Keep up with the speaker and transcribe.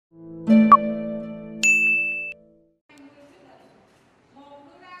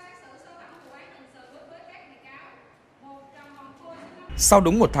Sau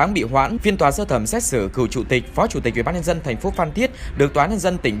đúng 1 tháng bị hoãn, phiên tòa sơ thẩm xét xử cựu chủ tịch, phó chủ tịch UBND thành phố Phan Thiết được Tòa án nhân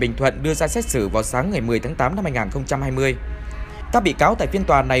dân tỉnh Bình Thuận đưa ra xét xử vào sáng ngày 10 tháng 8 năm 2020. Các bị cáo tại phiên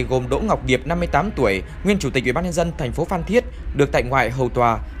tòa này gồm Đỗ Ngọc Điệp, 58 tuổi, nguyên chủ tịch UBND thành phố Phan Thiết, được tại ngoại hầu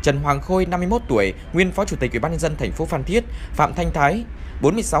tòa; Trần Hoàng Khôi, 51 tuổi, nguyên phó chủ tịch UBND thành phố Phan Thiết; Phạm Thanh Thái,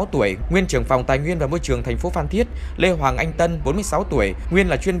 46 tuổi, nguyên trưởng phòng Tài nguyên và Môi trường thành phố Phan Thiết; Lê Hoàng Anh Tân, 46 tuổi, nguyên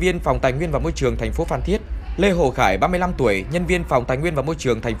là chuyên viên phòng Tài nguyên và Môi trường thành phố Phan Thiết; Lê Hồ Khải, 35 tuổi, nhân viên phòng Tài nguyên và Môi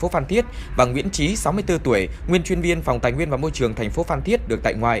trường thành phố Phan Thiết và Nguyễn Trí, 64 tuổi, nguyên chuyên viên phòng Tài nguyên và Môi trường thành phố Phan Thiết được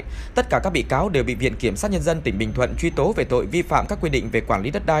tại ngoại. Tất cả các bị cáo đều bị Viện Kiểm sát Nhân dân tỉnh Bình Thuận truy tố về tội vi phạm các quy định về quản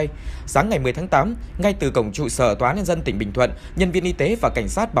lý đất đai. Sáng ngày 10 tháng 8, ngay từ cổng trụ sở Tòa án Nhân dân tỉnh Bình Thuận, nhân viên y tế và cảnh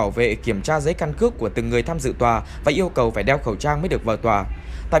sát bảo vệ kiểm tra giấy căn cước của từng người tham dự tòa và yêu cầu phải đeo khẩu trang mới được vào tòa.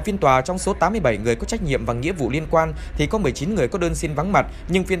 Tại phiên tòa, trong số 87 người có trách nhiệm và nghĩa vụ liên quan thì có 19 người có đơn xin vắng mặt,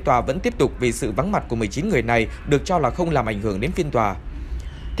 nhưng phiên tòa vẫn tiếp tục vì sự vắng mặt của 19 người này được cho là không làm ảnh hưởng đến phiên tòa.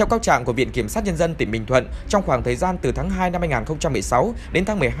 Theo cáo trạng của Viện Kiểm sát Nhân dân tỉnh Bình Thuận, trong khoảng thời gian từ tháng 2 năm 2016 đến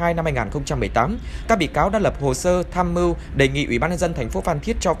tháng 12 năm 2018, các bị cáo đã lập hồ sơ tham mưu đề nghị Ủy ban nhân dân thành phố Phan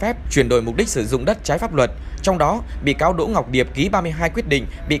Thiết cho phép chuyển đổi mục đích sử dụng đất trái pháp luật. Trong đó, bị cáo Đỗ Ngọc Điệp ký 32 quyết định,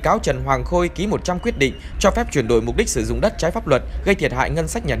 bị cáo Trần Hoàng Khôi ký 100 quyết định cho phép chuyển đổi mục đích sử dụng đất trái pháp luật, gây thiệt hại ngân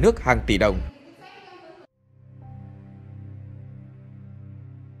sách nhà nước hàng tỷ đồng.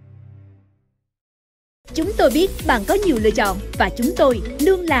 Chúng tôi biết bạn có nhiều lựa chọn và chúng tôi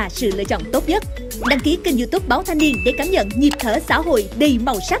luôn là sự lựa chọn tốt nhất. Đăng ký kênh YouTube Báo Thanh Niên để cảm nhận nhịp thở xã hội đầy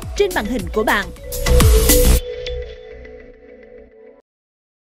màu sắc trên màn hình của bạn.